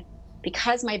can,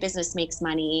 because my business makes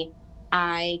money,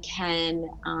 I can,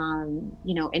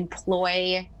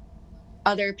 employ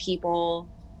other people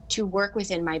to work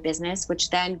within my business, which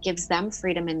then gives them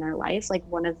freedom in their life. Like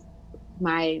one of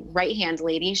my right-hand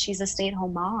ladies, she's a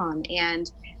stay-at-home mom, and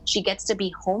she gets to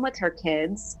be home with her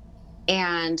kids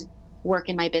and work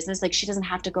in my business. Like she doesn't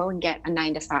have to go and get a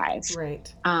 9-to-5.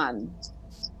 Right. And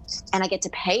I get to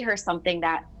pay her something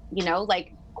that,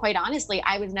 like quite honestly,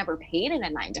 I was never paid in a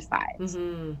 9-to-5.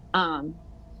 Mm-hmm.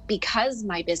 Because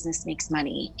my business makes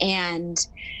money. And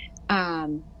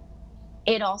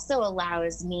it also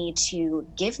allows me to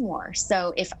give more.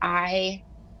 So if I,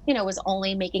 was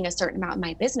only making a certain amount in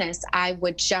my business, I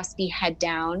would just be head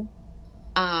down,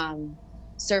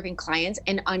 serving clients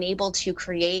and unable to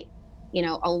create,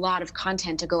 a lot of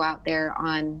content to go out there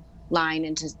online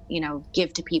and to,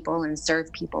 give to people and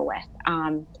serve people with.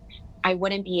 I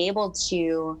wouldn't be able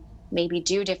to maybe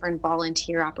do different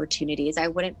volunteer opportunities. I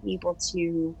wouldn't be able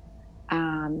to,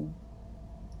 um,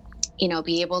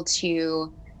 be able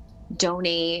to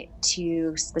donate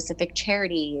to specific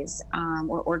charities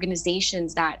or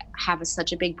organizations that have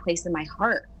such a big place in my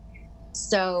heart.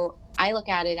 So I look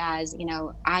at it as,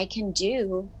 I can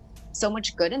do so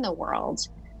much good in the world,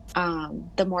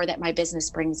 the more that my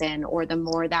business brings in, or the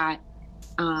more that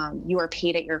you are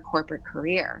paid at your corporate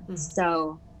career. Mm.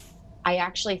 So I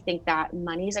actually think that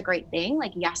money is a great thing.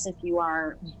 Like, yes, if you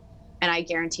are, and I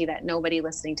guarantee that nobody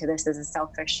listening to this is a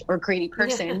selfish or greedy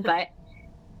person, but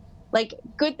like,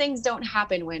 good things don't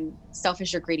happen when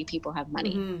selfish or greedy people have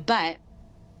money. Mm-hmm. But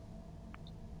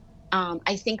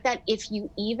I think that if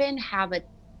you even have a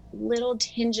little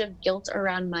tinge of guilt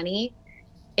around money,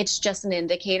 it's just an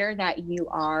indicator that you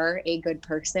are a good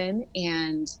person,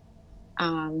 and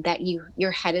that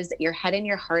your head and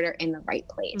your heart are in the right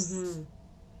place. Mm-hmm.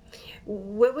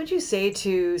 What would you say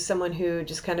to someone who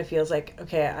just kind of feels like,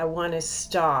 okay, I want to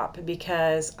stop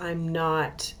because I'm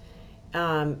not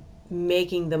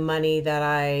making the money that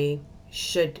I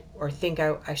should or think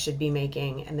I should be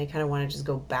making, and they kind of want to just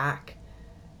go back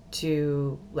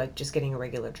to like just getting a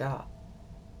regular job?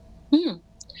 Hmm.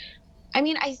 I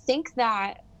mean, I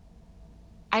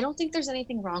don't think there's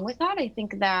anything wrong with that. I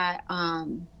think that,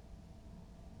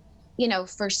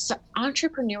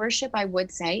 entrepreneurship, I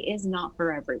would say, is not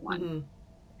for everyone. Mm-hmm.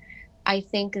 I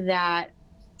think that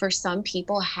for some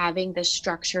people, having the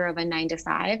structure of a 9 to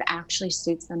 5 actually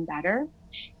suits them better.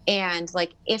 And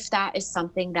like, if that is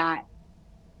something that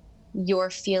you're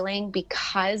feeling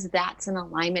because that's an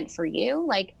alignment for you,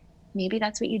 like maybe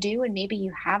that's what you do. And maybe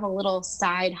you have a little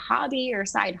side hobby or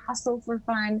side hustle for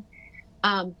fun.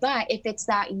 But if it's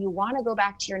that you want to go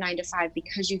back to your 9 to 5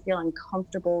 because you feel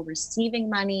uncomfortable receiving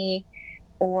money,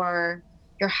 or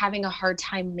you're having a hard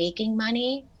time making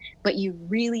money, but you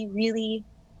really, really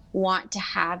want to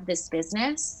have this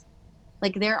business,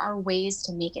 like there are ways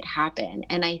to make it happen.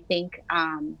 And I think,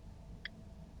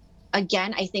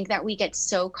 again, I think that we get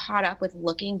so caught up with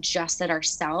looking just at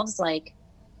ourselves. Like,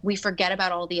 we forget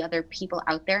about all the other people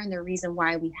out there and the reason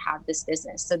why we have this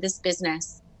business. So this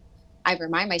business, I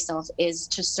remind myself, is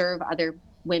to serve other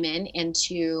women and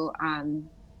to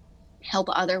help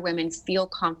other women feel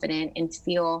confident and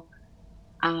feel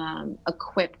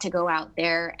equipped to go out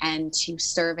there and to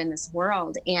serve in this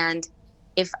world. And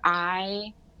if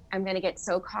I am going to get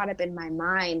so caught up in my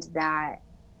mind that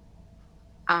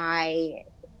I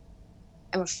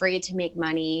am afraid to make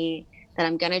money, that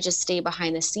I'm going to just stay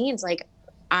behind the scenes, like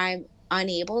I'm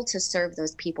unable to serve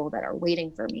those people that are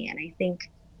waiting for me. And I think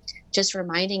just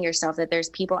reminding yourself that there's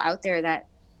people out there that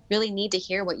really need to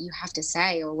hear what you have to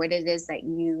say, or what it is that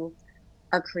you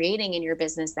are creating in your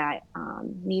business that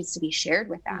needs to be shared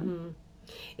with them. Mm-hmm.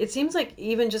 It seems like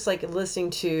even just like listening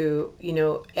to,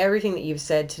 everything that you've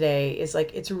said today is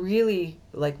like, it's really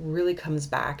comes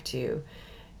back to,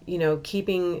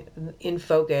 keeping in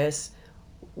focus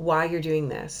why you're doing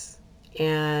this,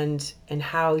 and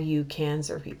how you can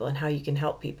serve people and how you can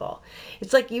help people.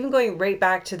 It's like even going right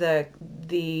back to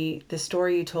the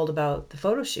story you told about the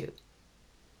photo shoot,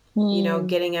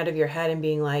 getting out of your head and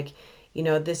being like,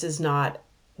 this is not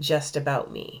just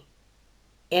about me.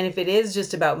 And if it is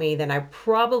just about me, then I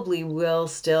probably will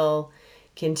still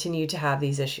continue to have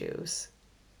these issues,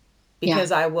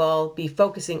 because I will be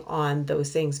focusing on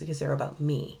those things because they're about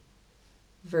me,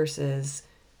 versus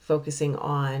focusing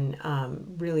on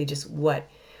really just what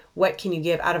can you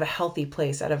give out of a healthy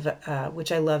place, out of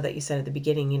which I love that you said at the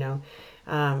beginning,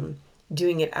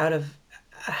 doing it out of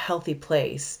a healthy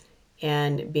place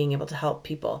and being able to help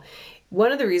people.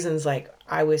 One of the reasons like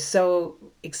I was so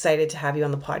excited to have you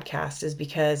on the podcast is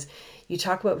because you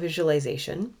talk about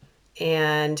visualization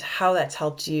and how that's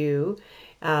helped you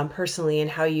personally, and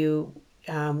how you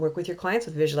work with your clients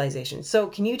with visualization. So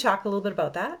can you talk a little bit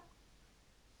about that?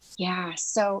 Yeah.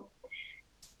 So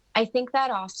I think that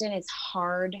often it's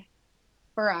hard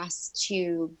for us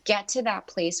to get to that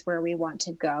place where we want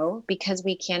to go because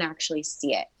we can't actually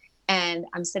see it. And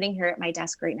I'm sitting here at my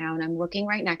desk right now and I'm looking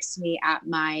right next to me at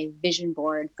my vision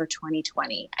board for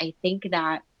 2020. I think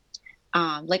that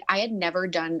like I had never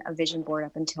done a vision board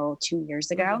up until 2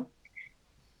 years ago.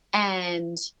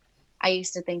 And I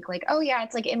used to think like, oh yeah,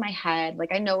 it's like in my head,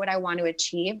 like I know what I want to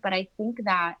achieve. But I think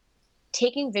that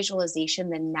taking visualization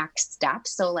the next step,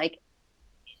 so like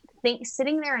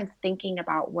sitting there and thinking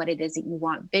about what it is that you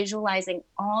want, visualizing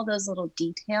all those little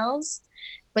details,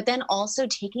 but then also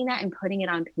taking that and putting it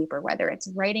on paper, whether it's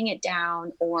writing it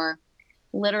down or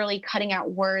literally cutting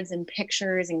out words and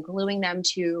pictures and gluing them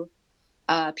to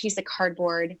a piece of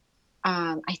cardboard.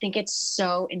 I think it's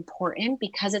so important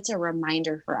because it's a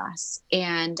reminder for us.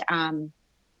 And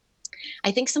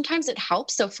I think sometimes it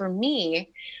helps. So for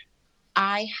me,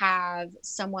 I have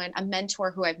a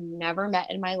mentor who I've never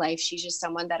met in my life. She's just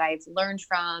someone that I've learned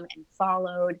from and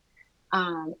followed.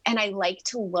 And I like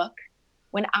to look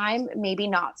when I'm maybe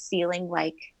not feeling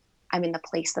like I'm in the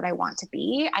place that I want to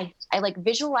be. I like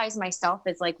visualize myself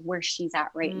as like where she's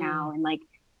at right now, and like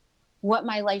what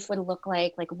my life would look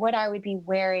like what I would be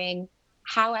wearing,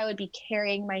 how I would be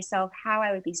carrying myself, how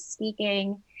I would be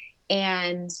speaking.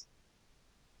 And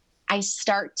I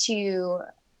start to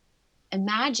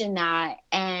imagine that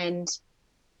and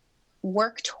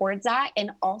work towards that,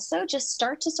 and also just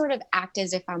start to sort of act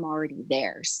as if I'm already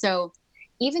there. So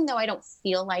even though I don't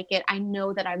feel like it, I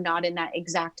know that I'm not in that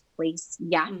exact place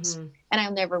yet. And I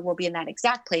never will be in that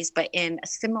exact place, but in a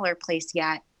similar place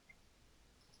yet.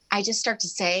 I just start to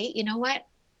say, you know what,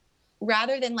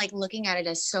 rather than like looking at it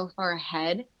as so far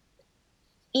ahead,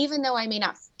 even though I may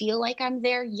not feel like I'm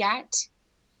there yet,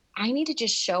 I need to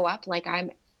just show up like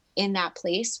I'm in that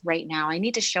place right now. I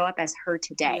need to show up as her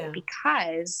today,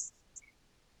 because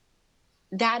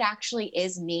that actually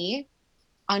is me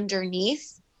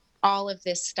underneath all of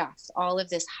this stuff, all of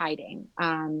this hiding.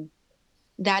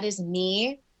 That is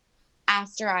me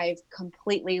after I've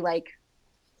completely like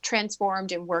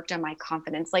transformed and worked on my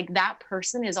confidence. Like that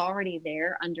person is already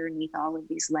there underneath all of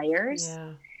these layers.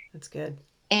 Yeah, that's good.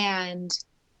 And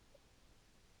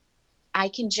I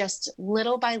can just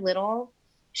little by little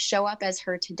show up as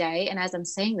her today. And as I'm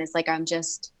saying this, like, I'm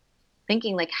just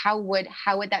thinking like, how would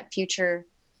that future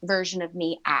version of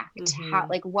me act? How,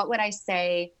 like, what would I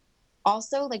say?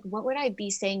 Also, like, what would I be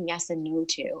saying yes and no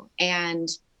to? And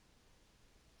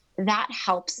that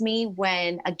helps me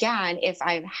when, again, if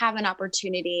I have an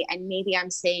opportunity and maybe I'm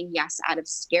saying yes out of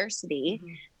scarcity,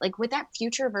 like, would that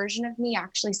future version of me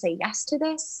actually say yes to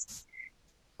this?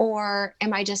 Or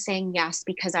am I just saying yes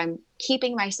because I'm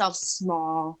keeping myself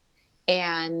small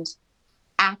and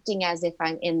acting as if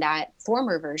I'm in that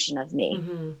former version of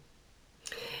me?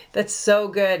 That's so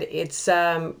good. It's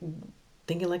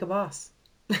thinking like a boss.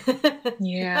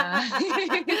 Yeah.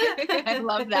 I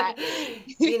love that.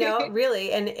 You know,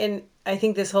 really. And I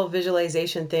think this whole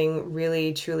visualization thing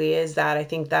really, truly is that. I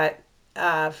think that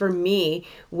for me,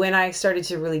 when I started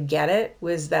to really get it,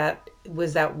 was that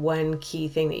one key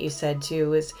thing that you said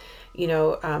too, was, you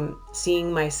know,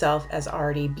 seeing myself as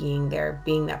already being there,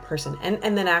 being that person,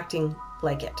 and then acting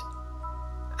like it,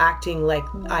 acting like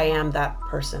I am that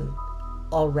person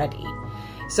already.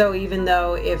 So even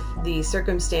though if the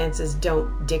circumstances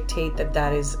don't dictate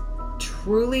that is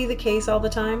truly the case all the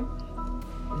time,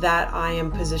 that I am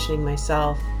positioning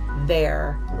myself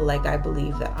there like I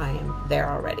believe that I am there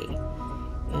already.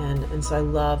 And so I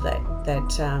love that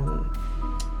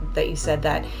you said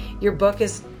that. Your book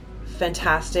is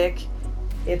fantastic.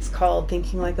 It's called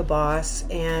Thinking Like a Boss,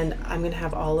 and I'm going to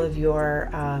have all of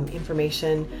your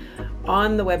information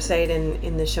on the website and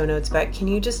in the show notes. But can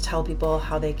you just tell people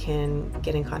how they can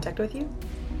get in contact with you?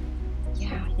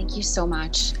 Yeah, thank you so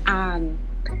much.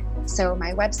 So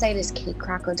my website is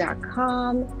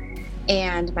katecrocco.com,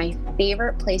 and my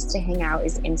favorite place to hang out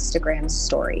is Instagram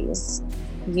stories.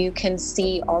 You can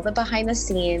see all the behind the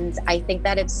scenes. I think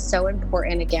that it's so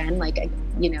important. Again, like,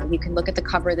 you know, you can look at the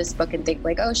cover of this book and think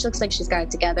like, oh, she looks like she's got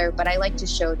it together. But I like to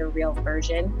show the real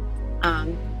version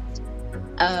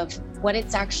of what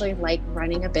it's actually like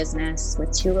running a business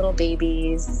with 2 little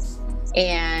babies.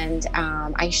 And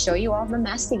I show you all the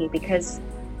messy, because,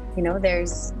 you know,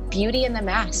 there's beauty in the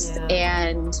mess. Yeah.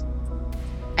 And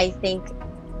I think,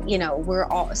 you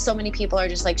know, so many people are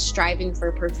just like striving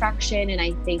for perfection. And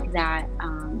I think that,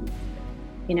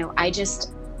 you know, I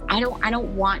just don't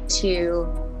want to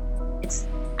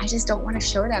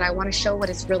show that. I want to show what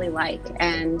it's really like.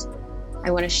 And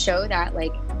I want to show that,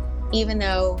 like, even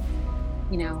though,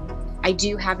 you know, I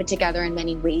do have it together in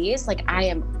many ways, like, I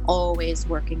am always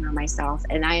working on myself,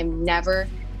 and I've never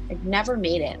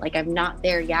made it. Like, I'm not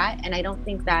there yet. And I don't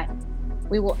think that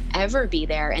we will ever be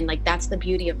there. And like, that's the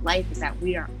beauty of life, is that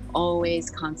we are always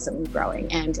constantly growing.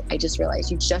 And I just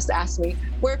realized you just asked me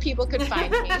where people could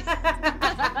find me.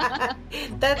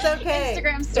 That's okay.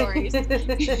 Instagram stories.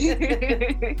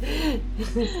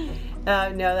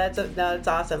 No, that's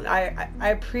awesome. I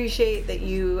appreciate that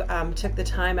you took the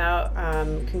time out.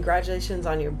 Congratulations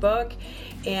on your book,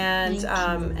 and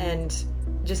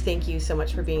just thank you so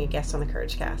much for being a guest on the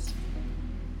Courage Cast.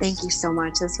 Thank you so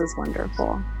much. This was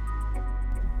wonderful.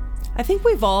 I think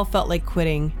we've all felt like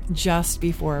quitting just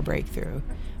before a breakthrough,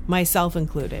 myself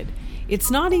included. It's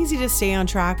not easy to stay on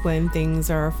track when things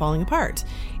are falling apart.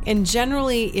 And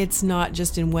generally, it's not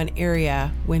just in one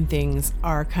area when things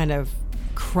are kind of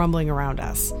crumbling around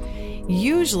us.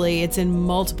 Usually, it's in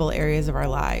multiple areas of our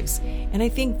lives. And I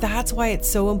think that's why it's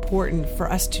so important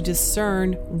for us to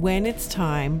discern when it's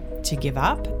time to give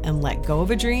up and let go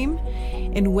of a dream,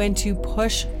 and when to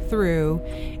push through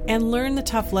and learn the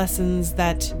tough lessons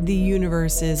that the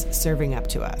universe is serving up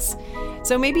to us.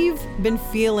 So maybe you've been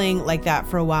feeling like that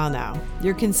for a while now.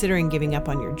 You're considering giving up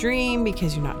on your dream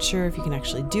because you're not sure if you can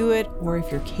actually do it or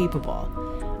if you're capable.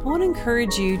 I want to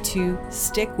encourage you to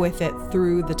stick with it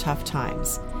through the tough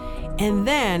times, and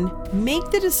then make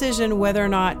the decision whether or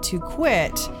not to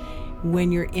quit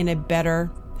when you're in a better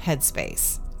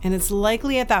headspace. And it's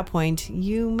likely at that point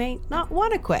you may not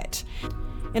want to quit.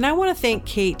 And I want to thank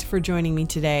Kate for joining me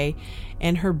today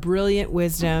and her brilliant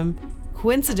wisdom.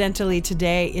 Coincidentally,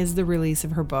 today is the release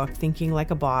of her book, Thinking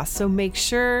Like a Boss. So make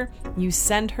sure you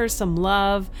send her some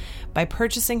love by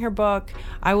purchasing her book.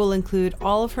 I will include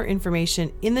all of her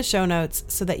information in the show notes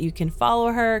so that you can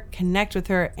follow her, connect with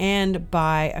her, and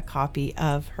buy a copy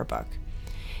of her book.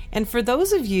 And for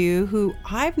those of you who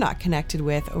I've not connected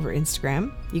with over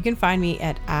Instagram, you can find me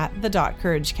at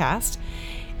 @the.couragecast.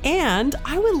 And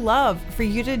I would love for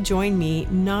you to join me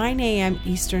 9 a.m.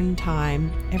 Eastern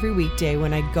Time every weekday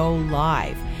when I go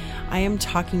live. I am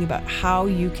talking about how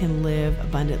you can live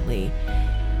abundantly.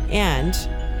 And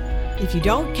if you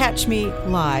don't catch me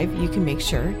live, you can make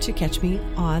sure to catch me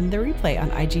on the replay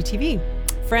on IGTV.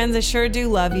 Friends, I sure do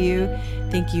love you.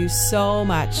 Thank you so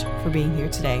much for being here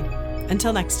today.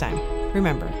 Until next time,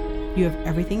 remember, you have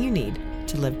everything you need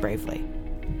to live bravely.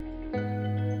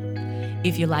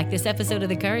 If you like this episode of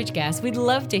The Courage Cast, we'd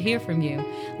love to hear from you.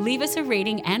 Leave us a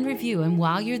rating and review, and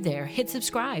while you're there, hit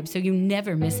subscribe so you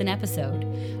never miss an episode.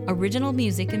 Original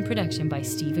music and production by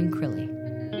Stephen Crilly.